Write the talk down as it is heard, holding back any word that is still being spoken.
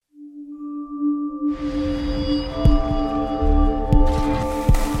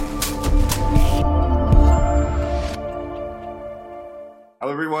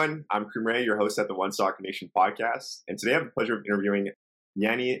everyone. I'm Kumre, your host at the One Soccer Nation podcast. And today I have the pleasure of interviewing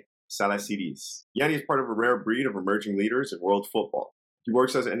Yiannis Tsalatsidis. Yiannis is part of a rare breed of emerging leaders in world football. He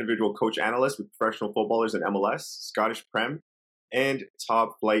works as an individual coach analyst with professional footballers in MLS, Scottish Prem, and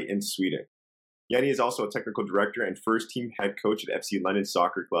top flight in Sweden. Yiannis is also a technical director and first team head coach at FC London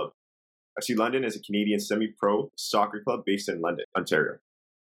Soccer Club. FC London is a Canadian semi-pro soccer club based in London, Ontario.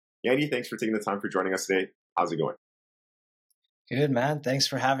 Yiannis, thanks for taking the time for joining us today. How's it going? Good, man. Thanks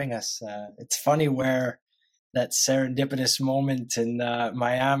for having us. It's funny where that serendipitous moment in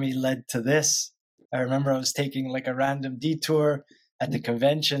Miami led to this. I remember I was taking like a random detour at the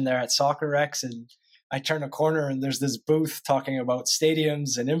convention there at Soccer Rex, and I turn a corner and there's this booth talking about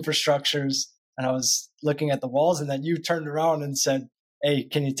stadiums and infrastructures. And I was looking at the walls, and then you turned around and said, "Hey,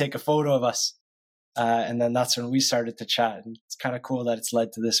 can you take a photo of us?" And then that's when we started to chat. And it's kind of cool that it's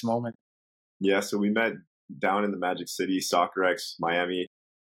led to this moment. Yeah, so we met down in the Magic City, Soccer X, Miami.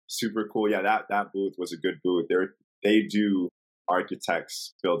 Super cool. Yeah, that booth was a good booth. They do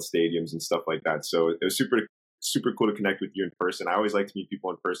architects build stadiums and stuff like that. So it was super cool to connect with you in person. I always like to meet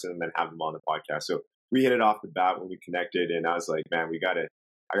people in person and then have them on the podcast. So we hit it off the bat when we connected, and I was like, man,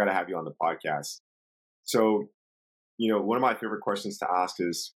 I gotta have you on the podcast. So, one of my favorite questions to ask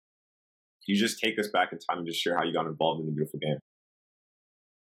is, can you just take us back in time and just share how you got involved in the beautiful game?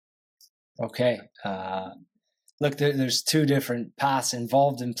 Okay. Look, there's two different paths: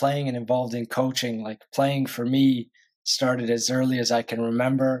 involved in playing and involved in coaching. Like, playing for me started as early as I can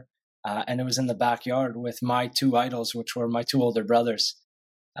remember. And it was in the backyard with my two idols, which were my two older brothers.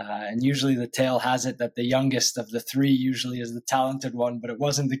 And usually the tale has it that the youngest of the three usually is the talented one, but it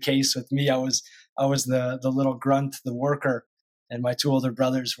wasn't the case with me. I was the little grunt, the worker, and my two older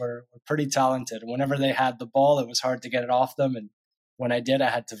brothers were pretty talented. And whenever they had the ball, it was hard to get it off them. And when I did, I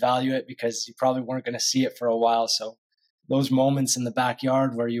had to value it because you probably weren't going to see it for a while. So those moments in the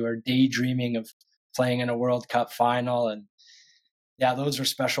backyard where you were daydreaming of playing in a World Cup final, and yeah, those were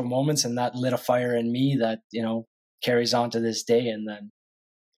special moments, and that lit a fire in me that, carries on to this day. And then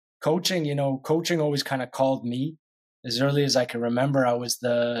coaching always kind of called me. As early as I can remember, I was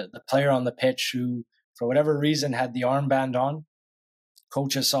the player on the pitch who, for whatever reason, had the armband on.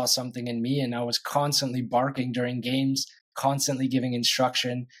 Coaches saw something in me, and I was constantly barking during games, constantly giving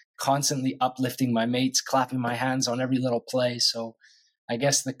instruction, constantly uplifting my mates, clapping my hands on every little play. So I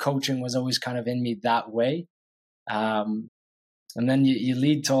guess the coaching was always kind of in me that way. And then you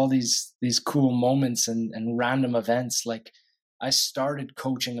lead to all these cool moments and random events. Like, I started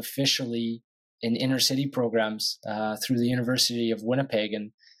coaching officially in inner city programs through the University of Winnipeg.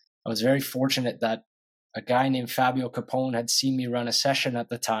 And I was very fortunate that a guy named Fabio Capone had seen me run a session at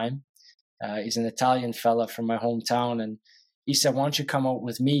the time. He's an Italian fella from my hometown. And he said, "Why don't you come out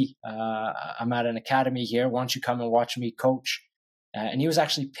with me? I'm at an academy here. Why don't you come and watch me coach?" And he was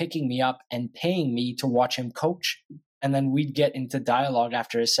actually picking me up and paying me to watch him coach. And then we'd get into dialogue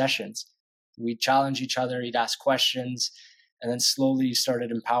after his sessions. We'd challenge each other. He'd ask questions. And then slowly he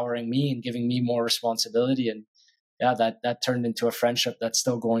started empowering me and giving me more responsibility. And yeah, that turned into a friendship that's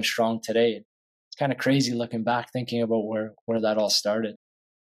still going strong today. It's kind of crazy looking back, thinking about where that all started.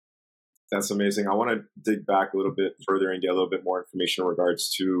 That's amazing. I want to dig back a little bit further and get a little bit more information in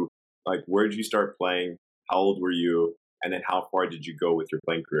regards to, like, where did you start playing? How old were you? And then how far did you go with your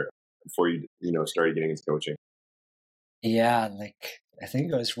playing career before you started getting into coaching? Yeah, I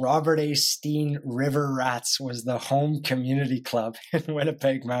think it was Robert A. Steen River Rats was the home community club in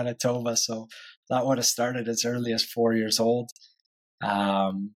Winnipeg, Manitoba. So that would have started as early as 4 years old.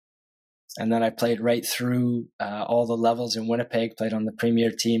 And then I played right through all the levels in Winnipeg, played on the premier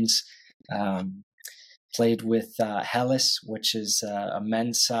teams, played with Hellas, which is a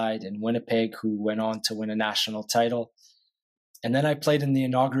men's side in Winnipeg, who went on to win a national title. And then I played in the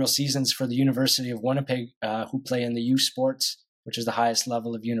inaugural seasons for the University of Winnipeg, who play in the U Sports, which is the highest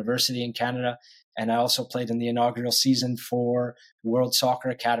level of university in Canada. And I also played in the inaugural season for World Soccer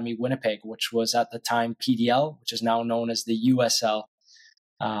Academy Winnipeg, which was at the time PDL, which is now known as the USL.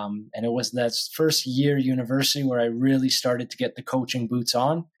 And it was that first year university where I really started to get the coaching boots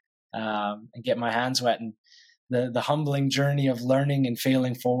on and get my hands wet. And the humbling journey of learning and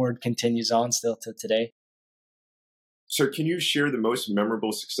failing forward continues on still to today. So can you share the most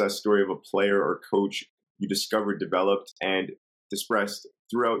memorable success story of a player or coach you discovered, developed, and dispersed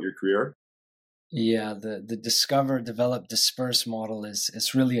throughout your career? Yeah, the discover, develop, disperse model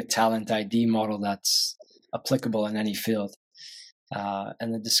is really a talent ID model that's applicable in any field.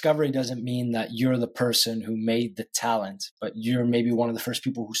 And the discovery doesn't mean that you're the person who made the talent, but you're maybe one of the first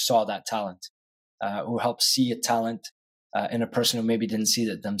people who saw that talent, who helped see a talent in a person who maybe didn't see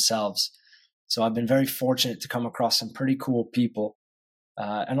it themselves. So I've been very fortunate to come across some pretty cool people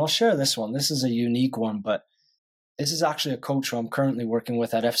And I'll share this one. This is a unique one, but this is actually a coach who I'm currently working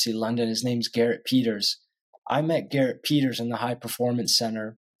with at FC London. His name's Garrett Peters. I met Garrett Peters in the High Performance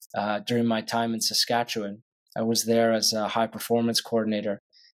Center during my time in Saskatchewan. I was there as a high performance coordinator.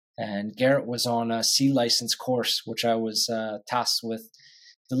 And Garrett was on a C license course, which I was tasked with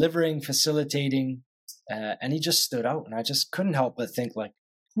delivering, facilitating, and he just stood out. And I just couldn't help but think, like,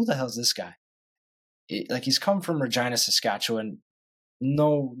 who the hell's this guy? Like, he's come from Regina, Saskatchewan.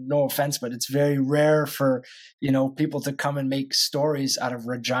 No offense, but it's very rare for, people to come and make stories out of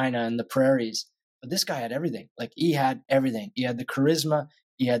Regina and the prairies. But this guy had everything. Like, he had everything. He had the charisma.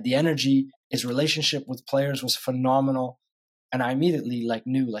 He had the energy. His relationship with players was phenomenal. And I immediately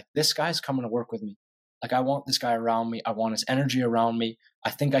knew this guy's coming to work with me. Like, I want this guy around me. I want his energy around me. I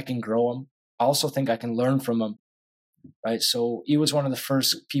think I can grow him. I also think I can learn from him. Right. So he was one of the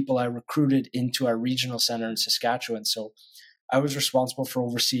first people I recruited into our regional center in Saskatchewan. So I was responsible for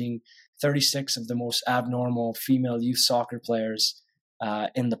overseeing 36 of the most abnormal female youth soccer players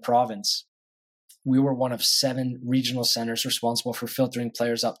in the province. We were one of 7 regional centers responsible for filtering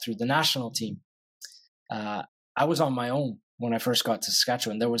players up through the national team. I was on my own when I first got to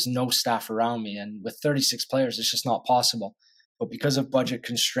Saskatchewan. There was no staff around me. And with 36 players, it's just not possible. But because of budget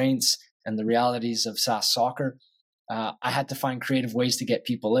constraints and the realities of SAS soccer, I had to find creative ways to get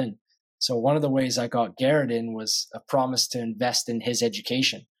people in. So one of the ways I got Garrett in was a promise to invest in his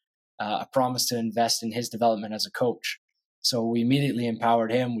education, a promise to invest in his development as a coach. So we immediately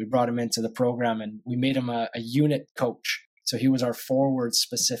empowered him. We brought him into the program and we made him a unit coach. So he was our forward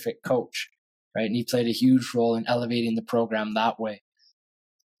specific coach, right? And he played a huge role in elevating the program that way.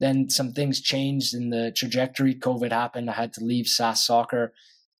 Then some things changed in the trajectory. COVID happened. I had to leave SAS soccer.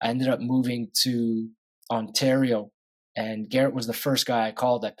 I ended up moving to Ontario. And Garrett was the first guy I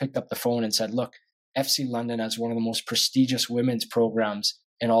called. I picked up the phone and said, look, FC London has one of the most prestigious women's programs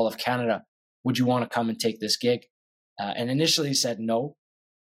in all of Canada. Would you want to come and take this gig? And initially he said no.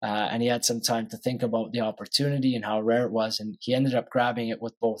 And he had some time to think about the opportunity and how rare it was. And he ended up grabbing it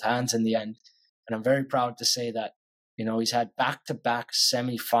with both hands in the end. And I'm very proud to say that, he's had back-to-back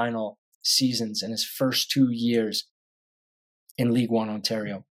semi-final seasons in his first 2 years in League One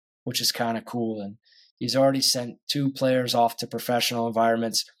Ontario, which is kind of cool. And he's already sent 2 players off to professional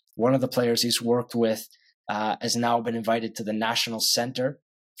environments. One of the players he's worked with has now been invited to the National Centre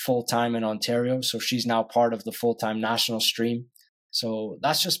full-time in Ontario. So she's now part of the full-time national stream. So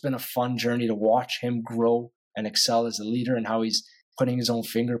that's just been a fun journey to watch him grow and excel as a leader and how he's putting his own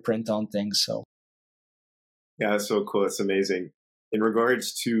fingerprint on things. So, yeah, that's so cool. That's amazing. In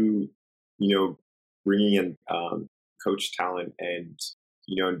regards to, bringing in coach talent and,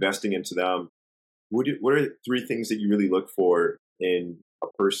 investing into them, what are 3 things that you really look for in a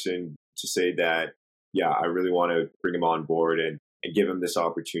person to say that, yeah, I really want to bring him on board and give him this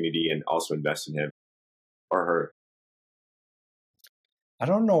opportunity and also invest in him or her? I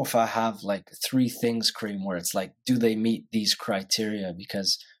don't know if I have 3 things, Kareem, where it's do they meet these criteria?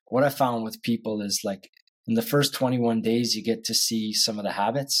 Because what I found with people is in the first 21 days, you get to see some of the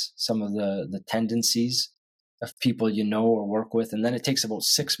habits, some of the tendencies of people or work with. And then it takes about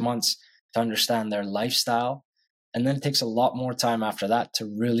 6 months to understand their lifestyle. And then it takes a lot more time after that to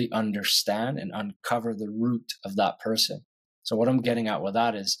really understand and uncover the root of that person. So what I'm getting at with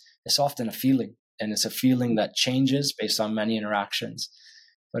that is it's often a feeling, and it's a feeling that changes based on many interactions.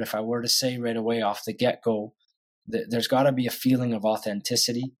 But if I were to say right away off the get-go, there's got to be a feeling of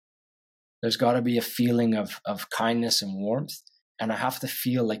authenticity. There's got to be a feeling of kindness and warmth. And I have to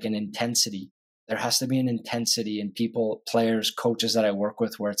feel an intensity. There has to be an intensity in people, players, coaches that I work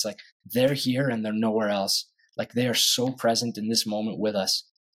with where it's they're here and they're nowhere else. They are so present in this moment with us.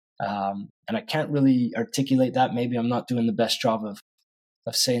 And I can't really articulate that. Maybe I'm not doing the best job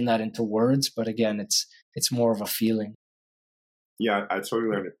of saying that into words. But again, it's more of a feeling. Yeah, I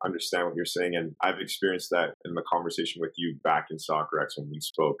totally understand what you're saying. And I've experienced that in the conversation with you back in SoccerX when we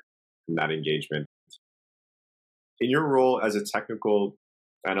spoke in that engagement. In your role as a technical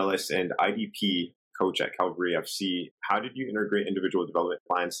analyst and IDP coach at Calgary FC, how did you integrate individual development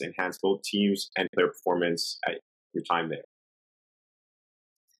plans to enhance both teams and player performance at your time there?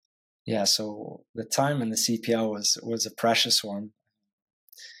 Yeah, so the time in the CPL was a precious one.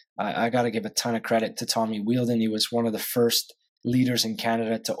 I got to give a ton of credit to Tommy Wheeldon. He was one of the first leaders in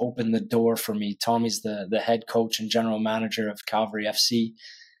Canada to open the door for me. Tommy's the head coach and general manager of Calgary FC.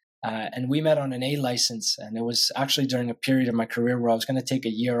 And we met on an A license. And it was actually during a period of my career where I was going to take a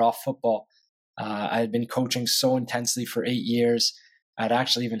year off football. I had been coaching so intensely for 8 years. I'd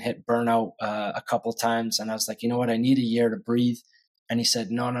actually even hit burnout a couple times. And I was like, you know what? I need a year to breathe. And he said,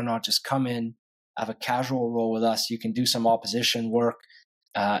 no, just come in, have a casual role with us. You can do some opposition work.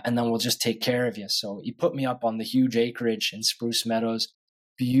 and then we'll just take care of you. So he put me up on the huge acreage in Spruce Meadows,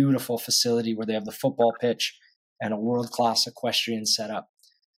 beautiful facility where they have the football pitch and a world-class equestrian setup.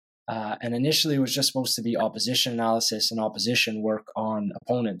 And initially it was just supposed to be opposition analysis and opposition work on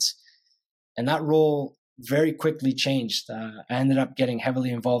opponents. And that role very quickly changed. I ended up getting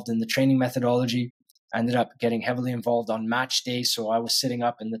heavily involved in the training methodology. I ended up getting heavily involved on match day. So I was sitting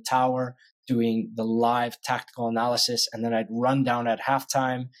up in the tower doing the live tactical analysis, and then I'd run down at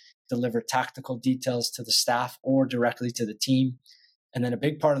halftime, deliver tactical details to the staff or directly to the team. And then a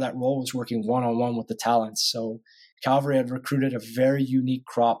big part of that role was working one-on-one with the talents. So Calvary had recruited a very unique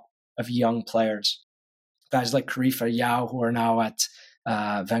crop of young players. Guys like Karifa Yao, who are now at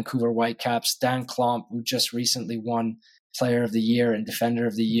Vancouver Whitecaps, Dan Klomp, who just recently won Player of the Year and Defender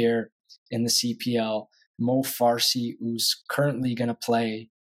of the Year in the CPL, Mo Farsi, who's currently going to play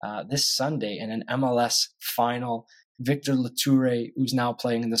this Sunday in an MLS final, Victor Latoure, who's now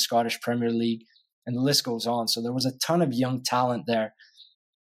playing in the Scottish Premier League, and the list goes on. So there was a ton of young talent there.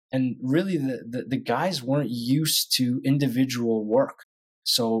 And really the guys weren't used to individual work.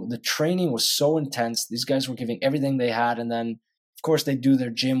 So the training was so intense. These guys were giving everything they had. And then, of course, they'd do their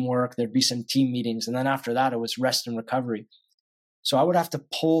gym work. There'd be some team meetings. And then after that, it was rest and recovery. So I would have to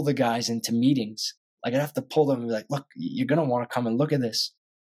pull the guys into meetings. Like I'd have to pull them and be like, look, you're going to want to come and look at this.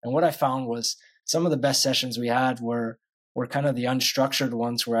 And what I found was some of the best sessions we had were kind of the unstructured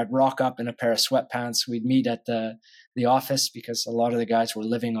ones where I'd rock up in a pair of sweatpants. We'd meet at the office because a lot of the guys were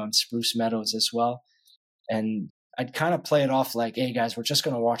living on Spruce Meadows as well. And I'd kind of play it off like, hey guys, we're just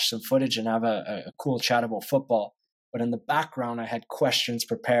going to watch some footage and have a cool chat about football. But in the background, I had questions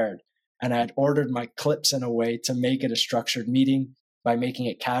prepared and I had ordered my clips in a way to make it a structured meeting by making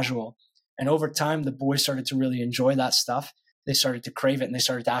it casual. And over time, the boys started to really enjoy that stuff. They started to crave it and they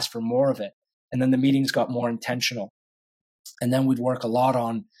started to ask for more of it. And then the meetings got more intentional. And then we'd work a lot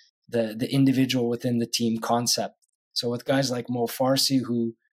on the individual within the team concept. So with guys like Mo Farsi,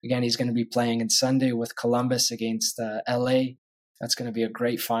 who, again, he's going to be playing in Sunday with Columbus against LA. That's going to be a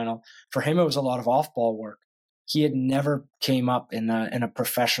great final. For him, it was a lot of off-ball work. He had never came up in a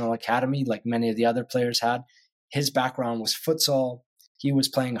professional academy like many of the other players had. His background was futsal. He was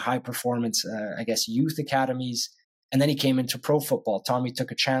playing high-performance, youth academies. And then he came into pro football. Tommy took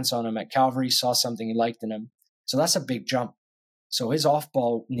a chance on him at Calvary, saw something he liked in him. So that's a big jump. So his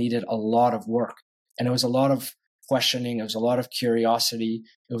off-ball needed a lot of work. And it was a lot of questioning. It was a lot of curiosity.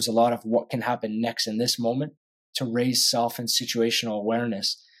 It was a lot of what can happen next in this moment to raise self and situational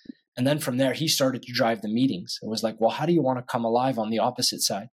awareness. And then from there, he started to drive the meetings. It was like, well, how do you want to come alive on the opposite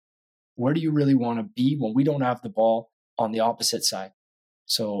side? Where do you really want to be when we don't have the ball on the opposite side?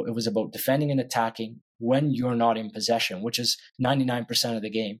 So it was about defending and attacking when you're not in possession, which is 99% of the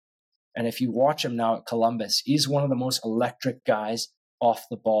game. And if you watch him now at Columbus, he's one of the most electric guys off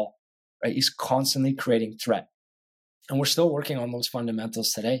the ball, right? He's constantly creating threat. And we're still working on those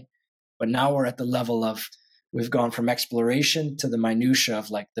fundamentals today. But now we're at the level of, we've gone from exploration to the minutia of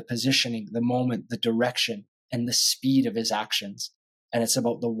like the positioning, the moment, the direction, and the speed of his actions. And it's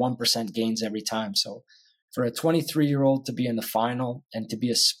about the 1% gains every time. So for a 23-year-old to be in the final and to be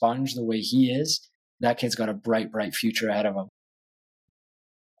a sponge the way he is, that kid's got a bright, bright future ahead of him.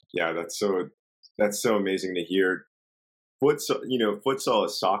 Yeah, that's so amazing to hear. Futsal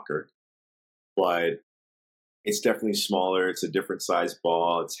is soccer, but it's definitely smaller. It's a different size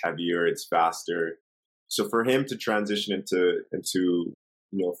ball. It's heavier. It's faster. So for him to transition into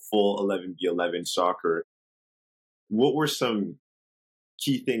full 11v11 soccer, what were some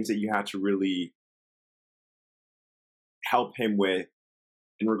key things that you had to really help him with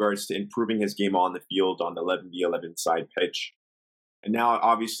in regards to improving his game on the field on the 11v11 side pitch? And now,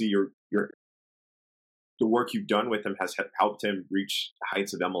 obviously, the work you've done with him has helped him reach the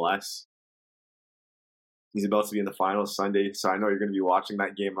heights of MLS. He's about to be in the finals Sunday, so I know you're going to be watching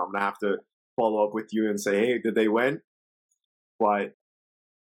that game. I'm going to have to follow up with you and say, hey, did they win? But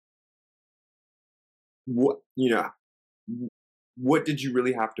what did you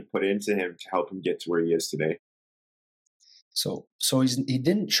really have to put into him to help him get to where he is today? So he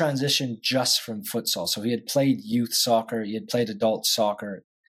didn't transition just from futsal. So he had played youth soccer, he had played adult soccer.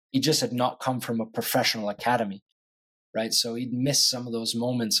 He just had not come from a professional academy, right? So he'd missed some of those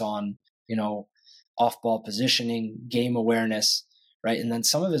moments on, off-ball positioning, game awareness, right? And then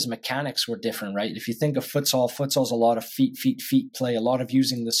some of his mechanics were different, right? If you think of futsal's a lot of feet play, a lot of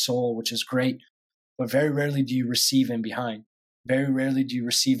using the sole, which is great, but very rarely do you receive in behind. Very rarely do you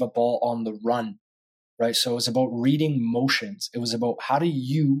receive a ball on the run. Right. So it was about reading motions. It was about how do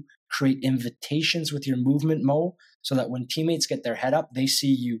you create invitations with your movement, Mo, so that when teammates get their head up, they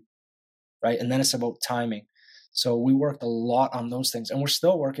see you. Right. And then it's about timing. So we worked a lot on those things, and we're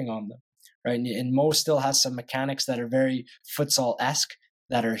still working on them, right? And Mo still has some mechanics that are very futsal-esque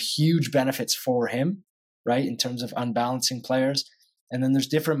that are huge benefits for him, right, in terms of unbalancing players. And then there's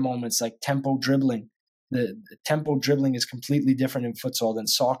different moments like tempo dribbling. The tempo dribbling is completely different in futsal than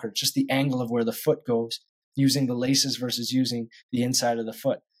soccer. Just the angle of where the foot goes, using the laces versus using the inside of the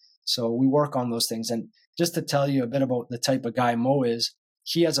foot. So we work on those things. And just to tell you a bit about the type of guy Mo is,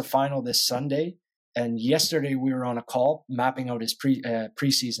 he has a final this Sunday. And yesterday we were on a call mapping out his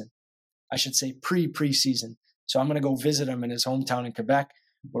preseason. I should say preseason. So I'm going to go visit him in his hometown in Quebec.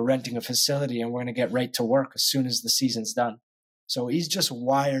 We're renting a facility and we're going to get right to work as soon as the season's done. So he's just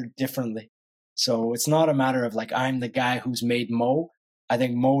wired differently. So it's not a matter of like, I'm the guy who's made Mo. I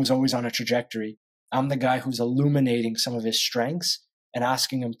think Mo is always on a trajectory. I'm the guy who's illuminating some of his strengths and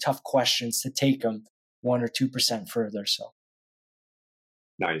asking him tough questions to take him 1 or 2% further. So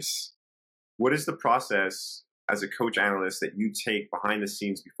nice. What is the process as a coach analyst that you take behind the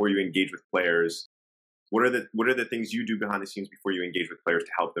scenes before you engage with players? What are the things you do behind the scenes before you engage with players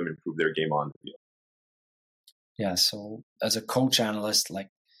to help them improve their game on the field? Yeah, so as a coach analyst, like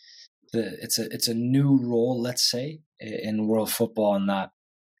it's a new role, let's say, in world football, in that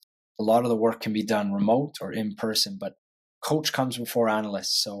a lot of the work can be done remote or in person, but coach comes before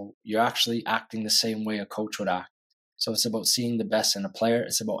analyst. So you're actually acting the same way a coach would act. So it's about seeing the best in a player.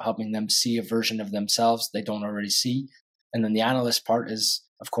 It's about helping them see a version of themselves they don't already see. And then the analyst part is,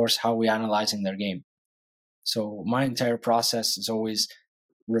 of course, how we analyzing their game. So my entire process is always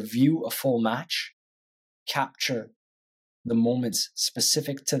review a full match, capture the moments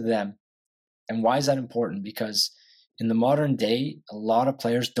specific to them. And why is that important? Because in the modern day, a lot of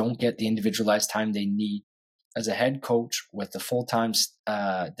players don't get the individualized time they need. As a head coach with the full-time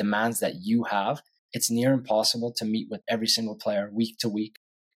demands that you have, it's near impossible to meet with every single player week to week,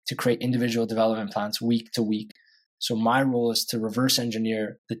 to create individual development plans week to week. So my role is to reverse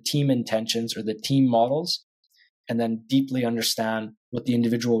engineer the team intentions or the team models, and then deeply understand what the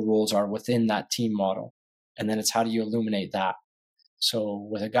individual roles are within that team model. And then it's how do you illuminate that? So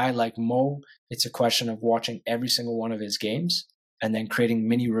with a guy like Mo, it's a question of watching every single one of his games and then creating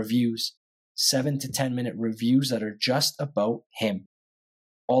mini reviews, 7 to 10 minute reviews that are just about him.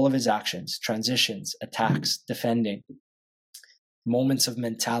 All of his actions, transitions, attacks, defending, moments of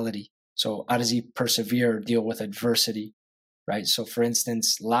mentality. So how does he persevere or deal with adversity, right? So for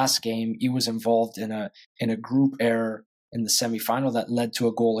instance, last game, he was involved in a group error in the semifinal that led to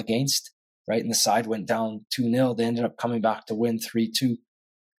a goal against, right? And the side went down 2-0. They ended up coming back to win 3-2,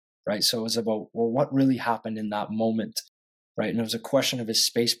 right? So it was about, well, what really happened in that moment, right? And it was a question of his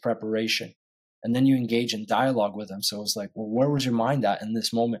space preparation. And then you engage in dialogue with him. So it was like, well, where was your mind at in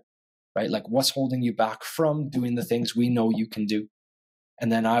this moment, right? Like, what's holding you back from doing the things we know you can do?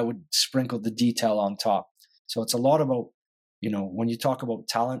 And then I would sprinkle the detail on top. So it's a lot about, when you talk about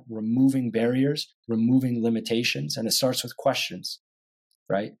talent, removing barriers, removing limitations, and it starts with questions,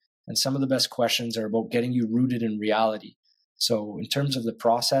 right? And some of the best questions are about getting you rooted in reality. So in terms of the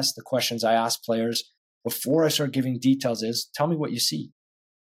process, the questions I ask players before I start giving details is, tell me what you see.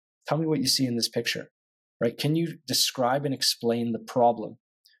 Tell me what you see in this picture, right? Can you describe and explain the problem?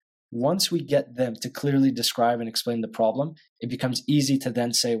 Once we get them to clearly describe and explain the problem, it becomes easy to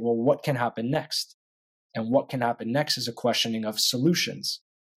then say, well, what can happen next? And what can happen next is a questioning of solutions.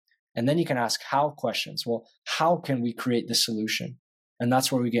 And then you can ask how questions. Well, how can we create the solution? And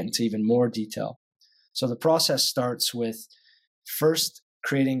that's where we get into even more detail. So the process starts with first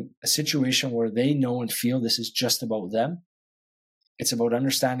creating a situation where they know and feel this is just about them. It's about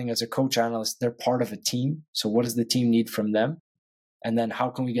understanding as a coach analyst, they're part of a team. So what does the team need from them? And then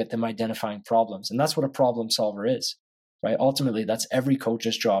how can we get them identifying problems? And that's what a problem solver is, right? Ultimately, that's every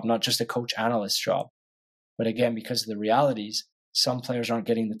coach's job, not just a coach analyst's job. But again, because of the realities, some players aren't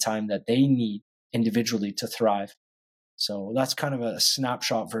getting the time that they need individually to thrive. So that's kind of a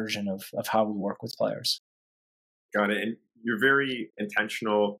snapshot version of how we work with players. Got it. And you're very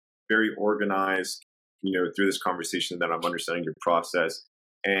intentional, very organized, through this conversation that I'm understanding your process,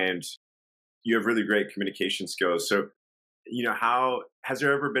 and you have really great communication skills. So, how has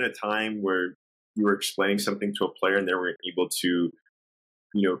there ever been a time where you were explaining something to a player and they weren't able to,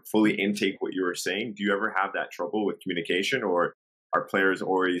 fully intake what you were saying? Do you ever have that trouble with communication, or are players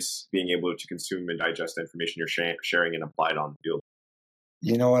always being able to consume and digest the information you're sharing and apply it on the field?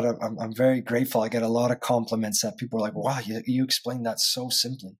 You know what? I'm very grateful. I get a lot of compliments that people are like, wow, you explained that so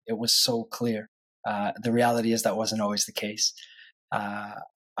simply. It was so clear. The reality is that wasn't always the case.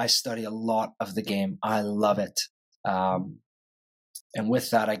 I study a lot of the game. I love it. And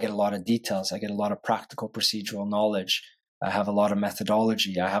with that, I get a lot of details. I get a lot of practical procedural knowledge. I have a lot of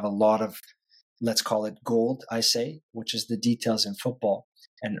methodology. I have a lot of let's call it gold, I say, which is the details in football.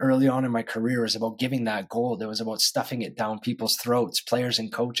 And early on in my career, it was about giving that gold. It was about stuffing it down people's throats, players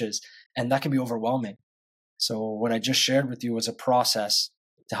and coaches. And that can be overwhelming. So what I just shared with you was a process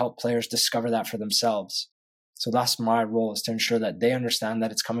to help players discover that for themselves. So that's my role, is to ensure that they understand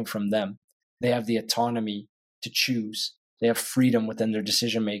that it's coming from them. They have the autonomy to choose. They have freedom within their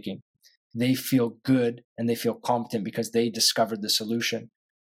decision making. They feel good and they feel competent because they discovered the solution,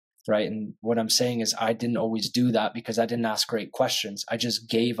 right? And what I'm saying is I didn't always do that because I didn't ask great questions. I just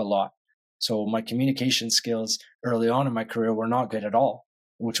gave a lot. So my communication skills early on in my career were not good at all,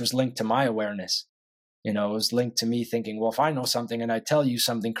 which was linked to my awareness. It was linked to me thinking, well, if I know something and I tell you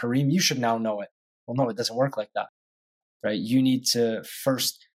something, Kareem, you should now know it. Well, no, it doesn't work like that, right? You need to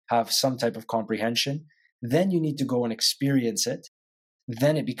first have some type of comprehension. Then you need to go and experience it.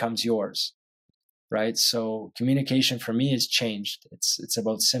 Then it becomes yours, right? So communication for me has changed. It's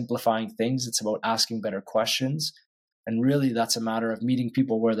about simplifying things. It's about asking better questions. And really, that's a matter of meeting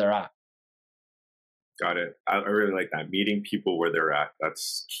people where they're at. Got it. I really like that. Meeting people where they're at.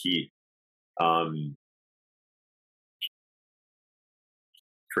 That's key.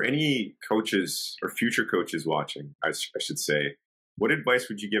 For any coaches or future coaches watching, I should say, what advice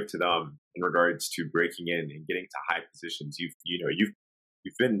would you give to them in regards to breaking in and getting to high positions? You've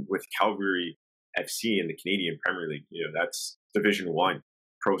been with Calgary FC in the Canadian Premier League. That's Division 1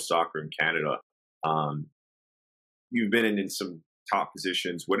 pro soccer in Canada. You've been in some top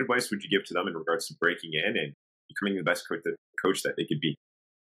positions. What advice would you give to them in regards to breaking in and becoming the best coach that they could be?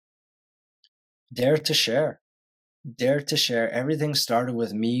 Dare to share. Dare to share. Everything started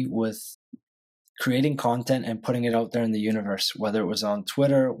with me with creating content and putting it out there in the universe, whether it was on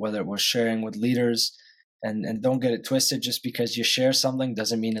Twitter, whether it was sharing with leaders. And don't get it twisted. Just because you share something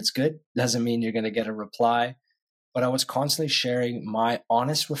doesn't mean it's good. Doesn't mean you're going to get a reply. But I was constantly sharing my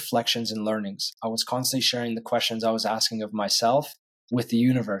honest reflections and learnings. I was constantly sharing the questions I was asking of myself with the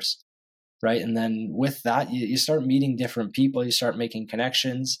universe, right? And then with that, you start meeting different people. You start making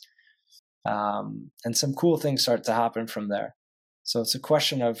connections. And some cool things start to happen from there. So it's a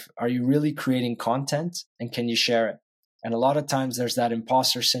question of, are you really creating content and can you share it? And a lot of times there's that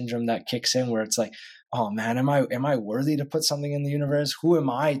imposter syndrome that kicks in where it's like, oh man, am I worthy to put something in the universe? Who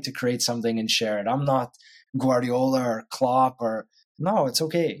am I to create something and share it? I'm not Guardiola or Klopp no, it's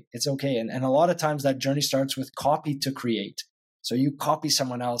okay. It's okay. And a lot of times that journey starts with copy to create. So you copy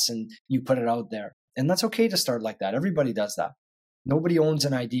someone else and you put it out there. And that's okay to start like that. Everybody does that. Nobody owns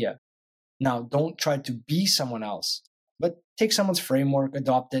an idea. Now, don't try to be someone else, but take someone's framework,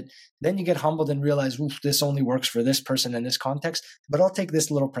 adopt it. Then you get humbled and realize, this only works for this person in this context, but I'll take this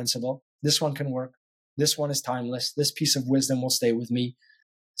little principle. This one can work. This one is timeless. This piece of wisdom will stay with me.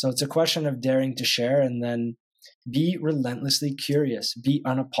 So it's a question of daring to share and then be relentlessly curious, be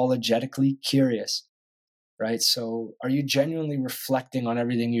unapologetically curious, right? So are you genuinely reflecting on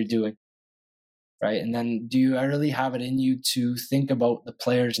everything you're doing, right? And then do you really have it in you to think about the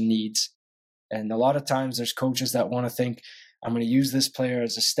player's needs? And a lot of times there's coaches that want to think, I'm going to use this player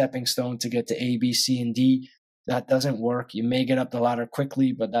as a stepping stone to get to A, B, C, and D. That doesn't work. You may get up the ladder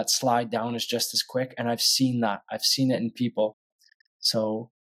quickly, but that slide down is just as quick. And I've seen that. I've seen it in people. So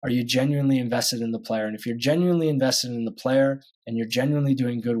are you genuinely invested in the player? And if you're genuinely invested in the player and you're genuinely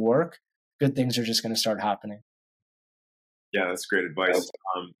doing good work, good things are just going to start happening. Yeah, that's great advice.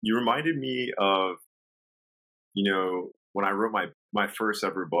 You reminded me of, when I wrote my first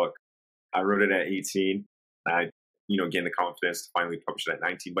ever book. I wrote it at 18. I, gained the confidence to finally publish it at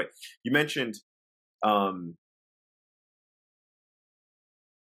 19. But you mentioned, am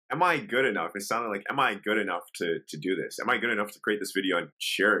I good enough? It sounded like, am I good enough to do this? Am I good enough to create this video and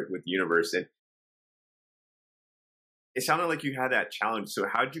share it with the universe? And it sounded like you had that challenge. So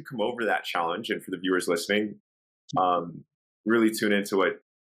how did you come over that challenge? And for the viewers listening, really tune into what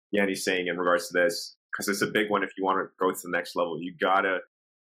Yiannis is saying in regards to this, because it's a big one. If you want to go to the next level, you gotta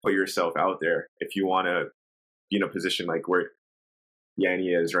put yourself out there. If you want to be in a position like where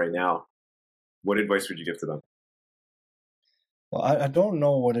Yiannis is right now, what advice would you give to them? Well, I don't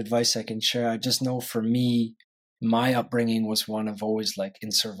know what advice I can share. I just know for me, my upbringing was one of always like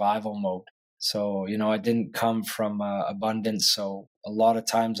in survival mode. So, I didn't come from abundance. So a lot of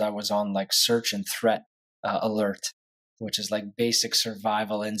times I was on like search and threat alert, which is like basic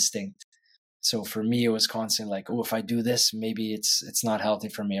survival instinct. So for me, it was constantly like, oh, if I do this, maybe it's not healthy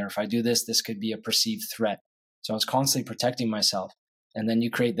for me. Or if I do this, this could be a perceived threat. So I was constantly protecting myself. And then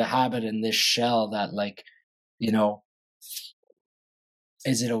you create the habit in this shell that like,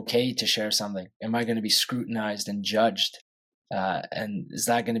 is it okay to share something? Am I going to be scrutinized and judged? And is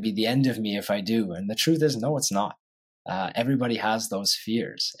that going to be the end of me if I do? And the truth is, no, it's not. Everybody has those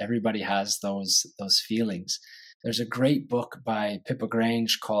fears. Everybody has those feelings. There's a great book by Pippa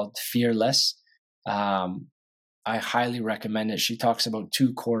Grange called Fearless. I highly recommend it. She talks about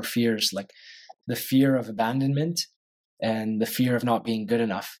two core fears, like the fear of abandonment and the fear of not being good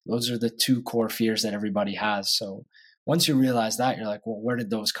enough. Those are the two core fears that everybody has. So once you realize that, you're like, well, where did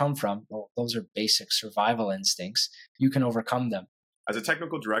those come from? Well, those are basic survival instincts. You can overcome them. As a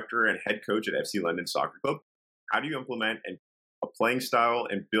technical director and head coach at FC London Soccer Club, how do you implement a playing style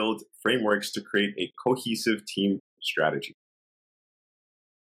and build frameworks to create a cohesive team strategy?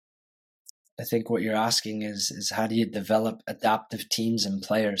 I think what you're asking is how do you develop adaptive teams and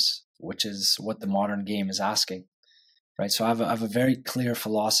players, which is what the modern game is asking, right? So I have a very clear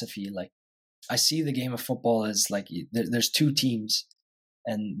philosophy. Like, I see the game of football as like there's two teams,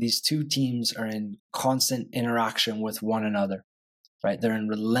 and these two teams are in constant interaction with one another, right? They're in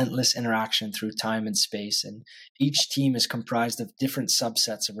relentless interaction through time and space, and each team is comprised of different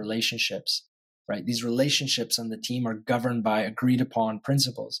subsets of relationships, right? These relationships on the team are governed by agreed upon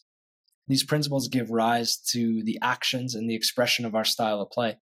principles. These principles give rise to the actions and the expression of our style of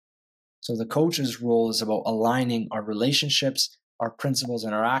play. So the coach's role is about aligning our relationships, our principles,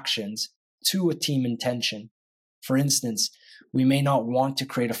 and our actions to a team intention. For instance, we may not want to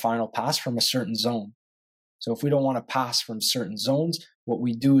create a final pass from a certain zone. So if we don't want to pass from certain zones, what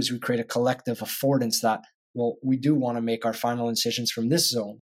we do is we create a collective affordance that, well, we do want to make our final incisions from this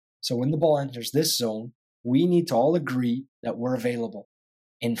zone. So when the ball enters this zone, we need to all agree that we're available.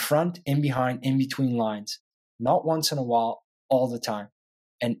 In front, in behind, in between lines. Not once in a while, all the time.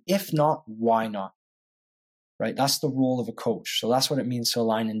 And if not, why not? Right? That's the role of a coach. So that's what it means to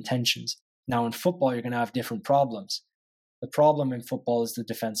align intentions. Now in football, you're going to have different problems. The problem in football is the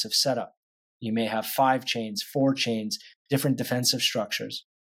defensive setup. You may have 5 chains, 4 chains, different defensive structures.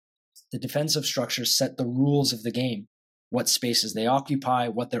 The defensive structures set the rules of the game, what spaces they occupy,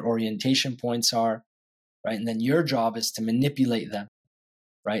 what their orientation points are, right? And then your job is to manipulate them.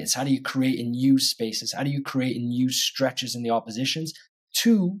 Right? It's how do you create and use spaces? How do you create and use stretches in the oppositions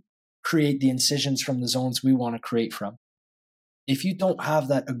to create the incisions from the zones we want to create from? If you don't have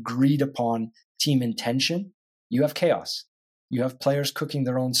that agreed upon team intention, you have chaos. You have players cooking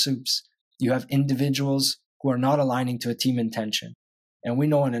their own soups. You have individuals who are not aligning to a team intention. And we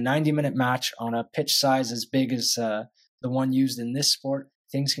know in a 90-minute match on a pitch size as big as the one used in this sport,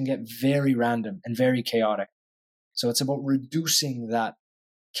 things can get very random and very chaotic. So it's about reducing that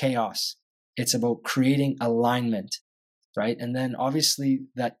chaos. It's about creating alignment, right? And then obviously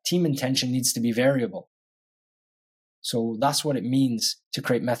that team intention needs to be variable. So that's what it means to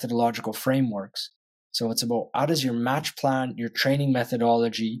create methodological frameworks. So it's about how does your match plan, your training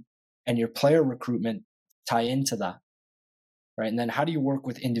methodology, and your player recruitment tie into that, right? And then how do you work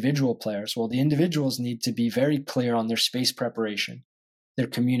with individual players? Well, the individuals need to be very clear on their space preparation, their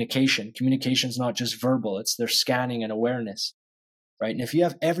communication. Communication is not just verbal, it's their scanning and awareness. Right? And if you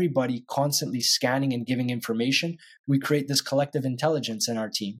have everybody constantly scanning and giving information, we create this collective intelligence in our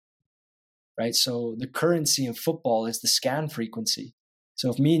team, right? So the currency in football is the scan frequency. So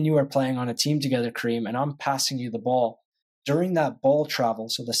if me and you are playing on a team together, Kareem, and I'm passing you the ball, during that ball travel,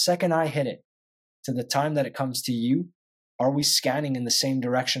 so the second I hit it to the time that it comes to you, are we scanning in the same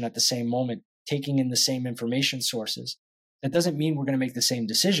direction at the same moment, taking in the same information sources? That doesn't mean we're going to make the same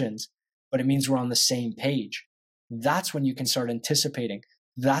decisions, but it means we're on the same page. That's when you can start anticipating.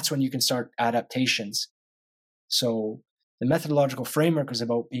 That's when you can start adaptations. So the methodological framework is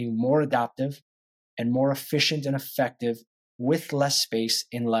about being more adaptive and more efficient and effective with less space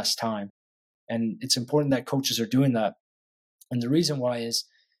in less time. And it's important that coaches are doing that. And the reason why is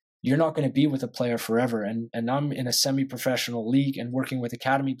you're not going to be with a player forever. And I'm in a semi-professional league and working with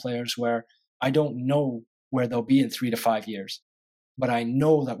academy players where I don't know where they'll be in 3 to 5 years. But I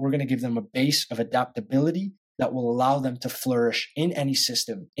know that we're going to give them a base of adaptability that will allow them to flourish in any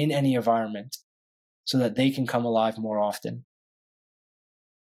system, in any environment, so that they can come alive more often.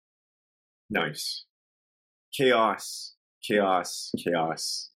 Nice. Chaos.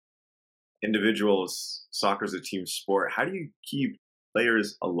 Individuals, soccer is a team sport. How do you keep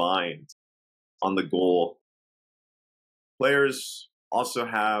players aligned on the goal? Players also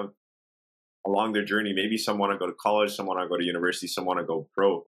have, along their journey, maybe some want to go to college, some want to go to university, some want to go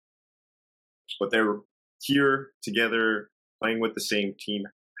pro. But they're here together, playing with the same team.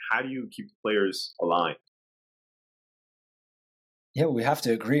 How do you keep the players aligned? Yeah, we have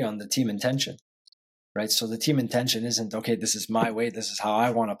to agree on the team intention, right? So the team intention isn't, okay, this is my way, this is how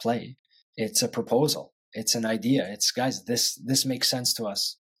I want to play. It's a proposal. It's an idea. It's, guys, this makes sense to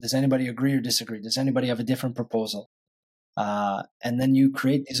us. Does anybody agree or disagree? Does anybody have a different proposal? And then you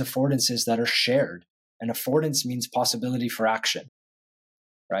create these affordances that are shared. and affordance means possibility for action,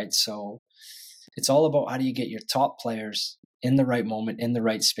 right? So it's all about how do you get your top players in the right moment, in the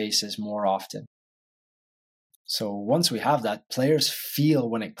right spaces more often. So once we have that, players feel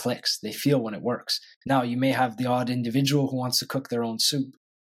when it clicks. They feel when it works. Now, you may have the odd individual who wants to cook their own soup,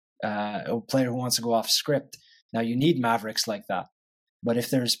 a player who wants to go off script. Now, you need mavericks like that. But if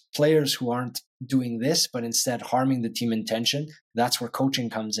there's players who aren't doing this, but instead harming the team intention, that's where coaching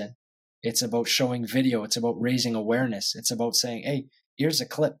comes in. It's about showing video. It's about raising awareness. It's about saying, hey, here's a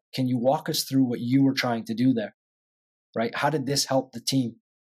clip. Can you walk us through what you were trying to do there? Right? How did this help the team?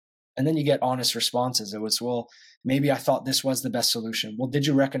 And then you get honest responses. It was, well, maybe I thought this was the best solution. Well, did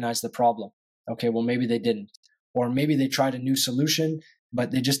you recognize the problem? Okay, well, maybe they didn't. Or maybe they tried a new solution,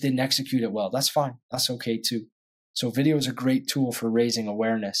 but they just didn't execute it well. That's fine. That's okay too. So video is a great tool for raising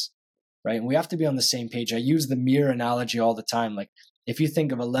awareness, right? And we have to be on the same page. I use the mirror analogy all the time. Like if you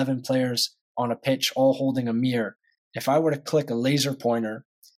think of 11 players on a pitch all holding a mirror, if I were to click a laser pointer,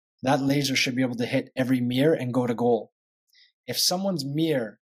 that laser should be able to hit every mirror and go to goal. If someone's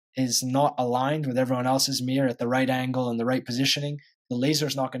mirror is not aligned with everyone else's mirror at the right angle and the right positioning, the laser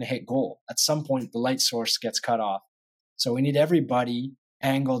is not going to hit goal. At some point, the light source gets cut off. So we need everybody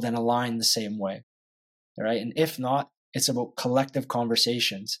angled and aligned the same way. All right. And if not, it's about collective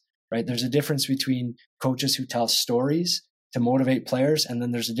conversations, right? There's a difference between coaches who tell stories to motivate players, and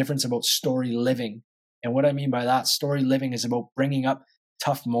then there's a difference about story living. And what I mean by that, story living is about bringing up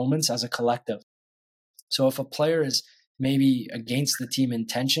tough moments as a collective. So if a player is maybe against the team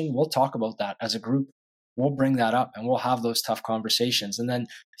intention, we'll talk about that as a group. We'll bring that up and we'll have those tough conversations. And then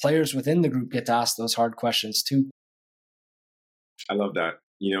players within the group get to ask those hard questions too. I love that.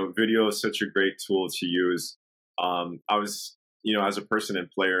 Video is such a great tool to use. I was, as a person and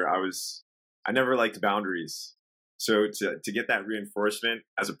player, I never liked boundaries. So to get that reinforcement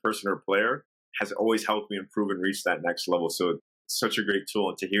as a person or player has always helped me improve and reach that next level. So it's such a great tool.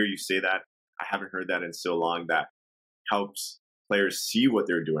 And to hear you say that, I haven't heard that in so long. That helps players see what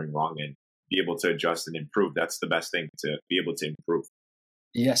they're doing wrong and be able to adjust and improve. That's the best thing, to be able to improve.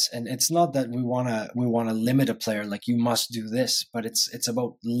 Yes, and it's not that we want to limit a player like you must do this, but it's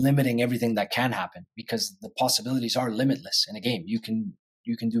about limiting everything that can happen, because the possibilities are limitless in a game. You can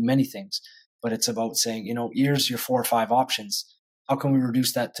do many things, but it's about saying, here's your 4 or 5 options. How can we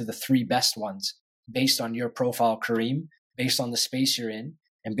reduce that to the 3 best ones based on your profile, Kareem, based on the space you're in,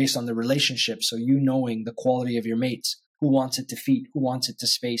 and based on the relationship? So knowing the quality of your mates, who wants it to feet, who wants it to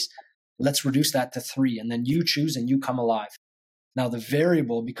space. Let's reduce that to 3, and then you choose and you come alive. Now the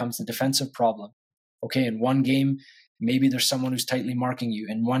variable becomes the defensive problem. Okay, in one game, maybe there's someone who's tightly marking you.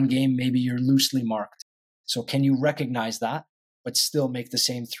 In one game, maybe you're loosely marked. So can you recognize that, but still make the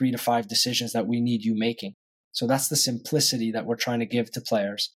same 3 to 5 decisions that we need you making? So that's the simplicity that we're trying to give to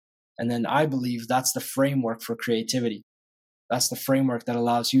players. And then I believe that's the framework for creativity. That's the framework that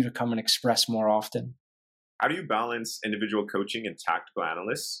allows you to come and express more often. How do you balance individual coaching and tactical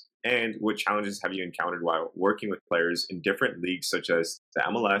analysts? And what challenges have you encountered while working with players in different leagues such as the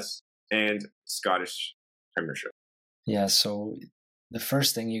MLS and Scottish Premiership? Yeah, so the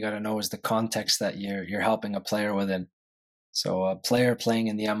first thing you got to know is the context that you're helping a player within. So a player playing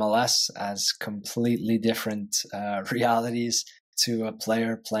in the MLS has completely different realities to a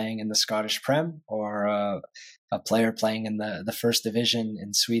player playing in the Scottish Prem, or a player playing in the first division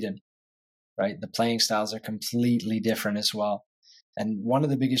in Sweden, right? The playing styles are completely different as well. And one of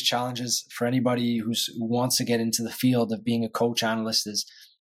the biggest challenges for anybody who wants to get into the field of being a coach analyst is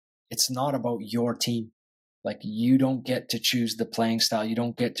it's not about your team. Like, you don't get to choose the playing style. You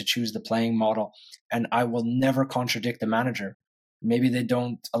don't get to choose the playing model. And I will never contradict the manager. Maybe they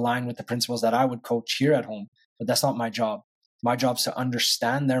don't align with the principles that I would coach here at home, but that's not my job. My job is to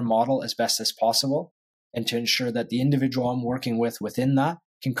understand their model as best as possible and to ensure that the individual I'm working with within that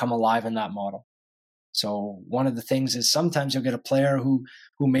can come alive in that model. So one of the things is sometimes you'll get a player who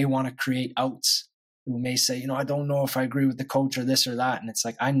may want to create outs, who may say, I don't know if I agree with the coach or this or that. And it's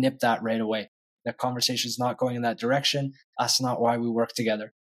like, I nip that right away. That conversation is not going in that direction. That's not why we work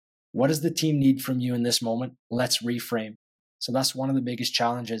together. What does the team need from you in this moment? Let's reframe. So that's one of the biggest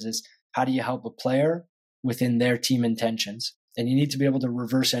challenges, is how do you help a player within their team intentions? And you need to be able to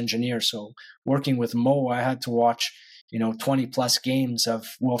reverse engineer. So working with Mo, I had to watch, 20 plus games of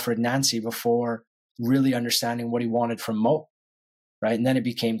Wilfred Nancy before really understanding what he wanted from Mo, right? And then it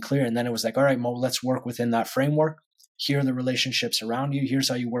became clear. And then it was like, all right, Mo, let's work within that framework. Here are the relationships around you. Here's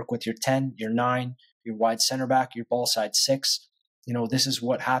how you work with your 10, your 9, your wide center back, your ball side 6. This is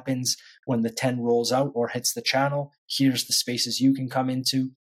what happens when the 10 rolls out or hits the channel. Here's the spaces you can come into.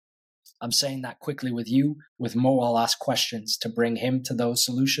 I'm saying that quickly with you. With Mo, I'll ask questions to bring him to those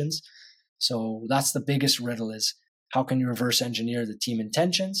solutions. So that's the biggest riddle, is how can you reverse engineer the team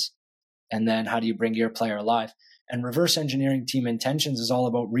intentions? And then how do you bring your player alive? And reverse engineering team intentions is all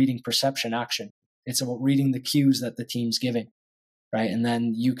about reading perception action. It's about reading the cues that the team's giving, right? And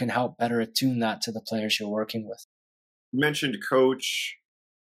then you can help better attune that to the players you're working with. You mentioned coach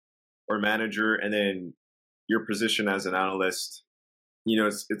or manager, and then your position as an analyst.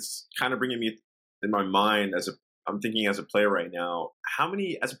 It's kind of bringing me in my mind I'm thinking as a player right now, how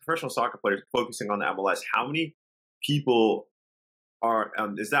many, as a professional soccer player focusing on the MLS, how many people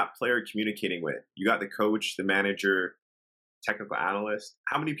is that player communicating with? You got the coach, the manager, technical analyst.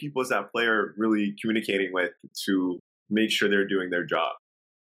 How many people is that player really communicating with to make sure they're doing their job?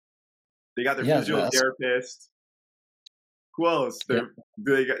 They got their physiotherapist. Who else? Do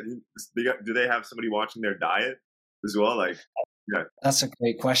they have somebody watching their diet as well? That's a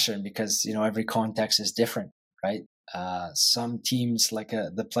great question, because every context is different, right? Some teams, like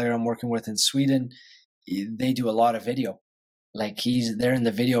the player I'm working with in Sweden, they do a lot of video. Like they're in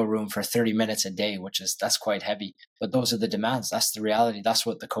the video room for 30 minutes a day, that's quite heavy. But those are the demands. That's the reality. That's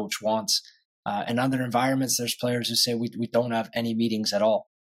what the coach wants. In other environments, there's players who say we don't have any meetings at all,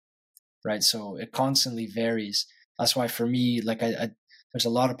 right? So it constantly varies. That's why for me, there's a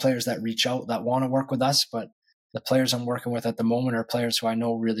lot of players that reach out that want to work with us, but the players I'm working with at the moment are players who I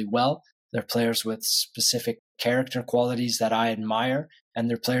know really well. They're players with specific character qualities that I admire, and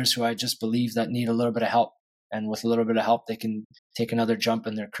they're players who I just believe that need a little bit of help. And with a little bit of help, they can take another jump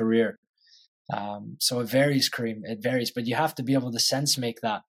in their career. So it varies, Kareem. It varies, but you have to be able to sense make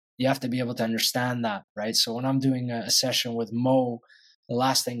that. You have to be able to understand that, right? So when I'm doing a session with Mo, the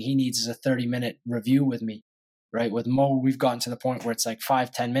last thing he needs is a 30-minute review with me, right? With Mo, we've gotten to the point where it's like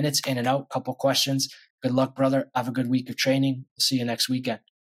 5-10 minutes, in and out, couple questions. Good luck, brother. Have a good week of training. We'll see you next weekend,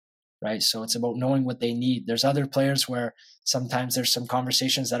 right? So it's about knowing what they need. There's other players where sometimes there's some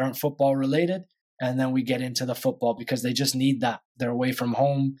conversations that aren't football related, and then we get into the football because they just need that. They're away from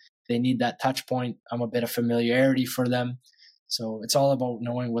home. They need that touch point. I'm a bit of familiarity for them. So it's all about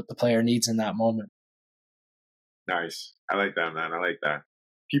knowing what the player needs in that moment. Nice. I like that, man. I like that.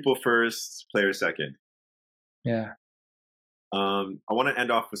 People first, player second. Yeah. I want to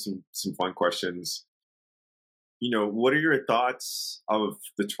end off with some fun questions. What are your thoughts of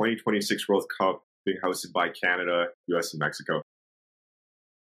the 2026 World Cup being hosted by Canada, US, and Mexico?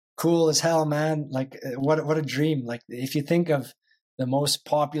 Cool as hell, man. What a dream. Like, if you think of the most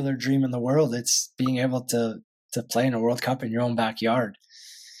popular dream in the world, it's being able to play in a World Cup in your own backyard.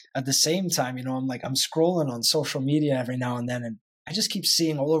 At the same time, I'm scrolling on social media every now and then, and I just keep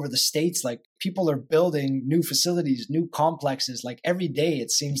seeing all over the States, like, people are building new facilities, new complexes. Like, every day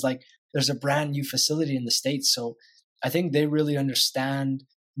it seems like there's a brand new facility in the States. So I think they really understand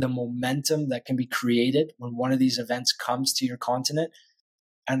the momentum that can be created when one of these events comes to your continent.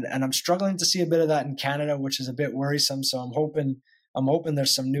 And I'm struggling to see a bit of that in Canada, which is a bit worrisome. So I'm hoping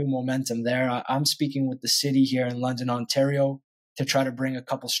there's some new momentum there. I'm speaking with the city here in London, Ontario, to try to bring a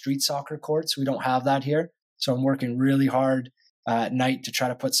couple street soccer courts. We don't have that here. So I'm working really hard at night to try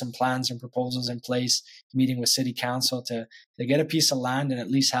to put some plans and proposals in place, meeting with city council to get a piece of land and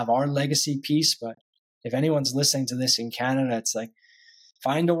at least have our legacy piece. But if anyone's listening to this in Canada, it's like,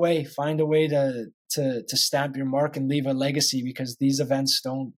 find a way to stamp your mark and leave a legacy, because these events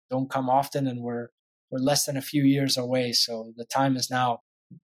don't come often, and we're less than a few years away. So the time is now.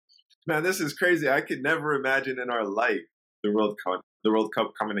 Man, this is crazy. I could never imagine in our life the World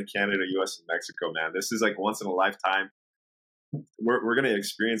Cup coming to Canada, US, and Mexico, man. This is like once in a lifetime. We're going to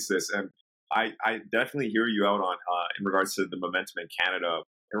experience this. And I definitely hear you out on in regards to the momentum in Canada.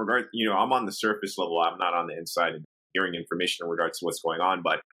 In regard, I'm on the surface level. I'm not on the inside and hearing information in regards to what's going on.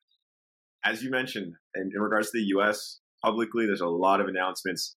 But as you mentioned, in regards to the US, publicly, there's a lot of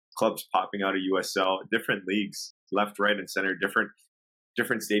announcements, clubs popping out of USL, different leagues, left, right, and center, different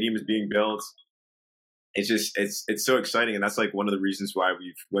stadiums being built. It's so exciting. And that's like one of the reasons why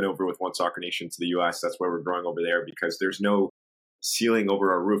we've went over with One Soccer Nation to the US. That's why we're growing over there, because there's no ceiling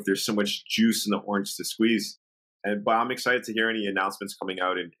over our roof. There's so much juice in the orange to squeeze. But I'm excited to hear any announcements coming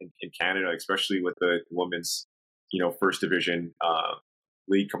out in Canada, especially with the women's, first division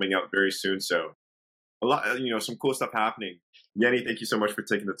league coming out very soon. So a lot, some cool stuff happening. Yanni, thank you so much for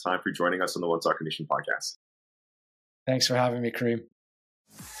taking the time for joining us on the One Soccer Nation podcast. Thanks for having me, Kareem.